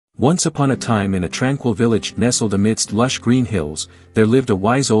Once upon a time in a tranquil village nestled amidst lush green hills, there lived a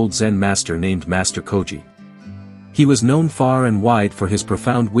wise old Zen master named Master Koji. He was known far and wide for his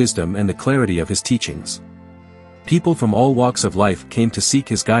profound wisdom and the clarity of his teachings. People from all walks of life came to seek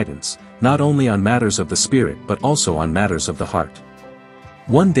his guidance, not only on matters of the spirit but also on matters of the heart.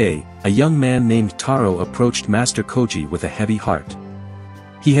 One day, a young man named Taro approached Master Koji with a heavy heart.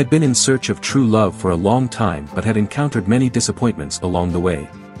 He had been in search of true love for a long time but had encountered many disappointments along the way.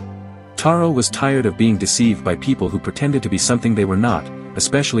 Taro was tired of being deceived by people who pretended to be something they were not,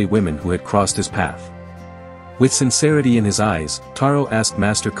 especially women who had crossed his path. With sincerity in his eyes, Taro asked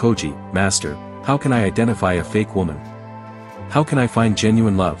Master Koji, "Master, how can I identify a fake woman? How can I find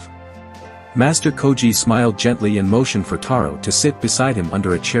genuine love?" Master Koji smiled gently and motioned for Taro to sit beside him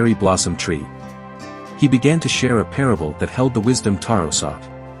under a cherry blossom tree. He began to share a parable that held the wisdom Taro sought.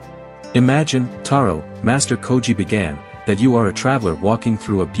 "Imagine, Taro," Master Koji began, "that you are a traveler walking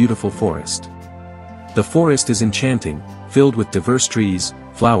through a beautiful forest. The forest is enchanting, filled with diverse trees,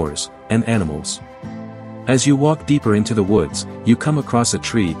 flowers, and animals. As you walk deeper into the woods, you come across a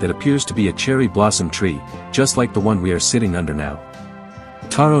tree that appears to be a cherry blossom tree, just like the one we are sitting under now."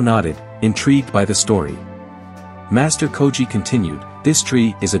 Taro nodded, intrigued by the story. Master Koji continued, "This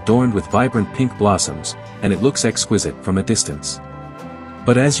tree is adorned with vibrant pink blossoms, and it looks exquisite from a distance.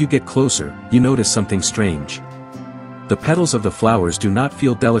 But as you get closer, you notice something strange. The petals of the flowers do not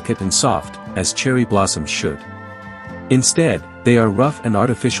feel delicate and soft, as cherry blossoms should. Instead, they are rough and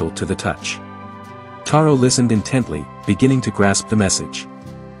artificial to the touch." Taro listened intently, beginning to grasp the message.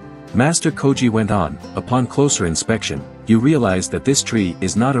 Master Koji went on, "Upon closer inspection, you realize that this tree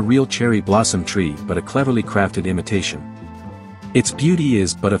is not a real cherry blossom tree but a cleverly crafted imitation. Its beauty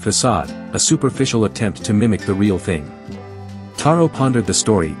is but a facade, a superficial attempt to mimic the real thing." Taro pondered the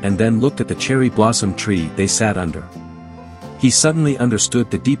story and then looked at the cherry blossom tree they sat under. He suddenly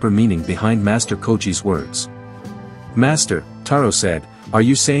understood the deeper meaning behind Master Koji's words. "Master," Taro said, "are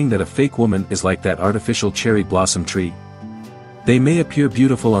you saying that a fake woman is like that artificial cherry blossom tree? They may appear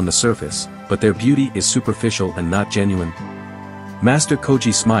beautiful on the surface, but their beauty is superficial and not genuine?" Master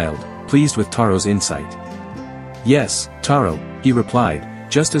Koji smiled, pleased with Taro's insight. "Yes, Taro," he replied,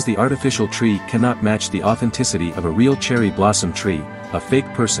 "just as the artificial tree cannot match the authenticity of a real cherry blossom tree, a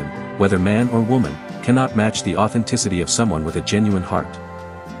fake person, whether man or woman, cannot match the authenticity of someone with a genuine heart.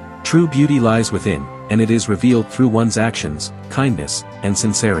 True beauty lies within, and it is revealed through one's actions, kindness, and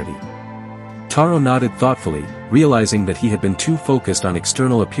sincerity." Taro nodded thoughtfully, realizing that he had been too focused on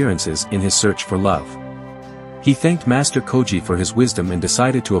external appearances in his search for love. He thanked Master Koji for his wisdom and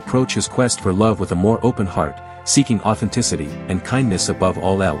decided to approach his quest for love with a more open heart, seeking authenticity and kindness above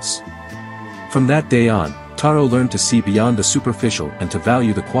all else. From that day on, Taro learned to see beyond the superficial and to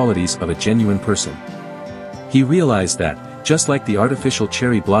value the qualities of a genuine person. He realized that, just like the artificial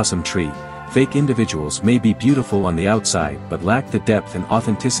cherry blossom tree, fake individuals may be beautiful on the outside but lack the depth and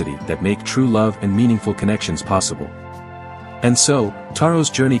authenticity that make true love and meaningful connections possible. And so,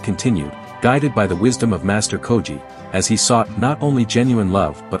 Taro's journey continued, guided by the wisdom of Master Koji, as he sought not only genuine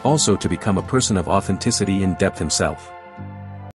love but also to become a person of authenticity and depth himself.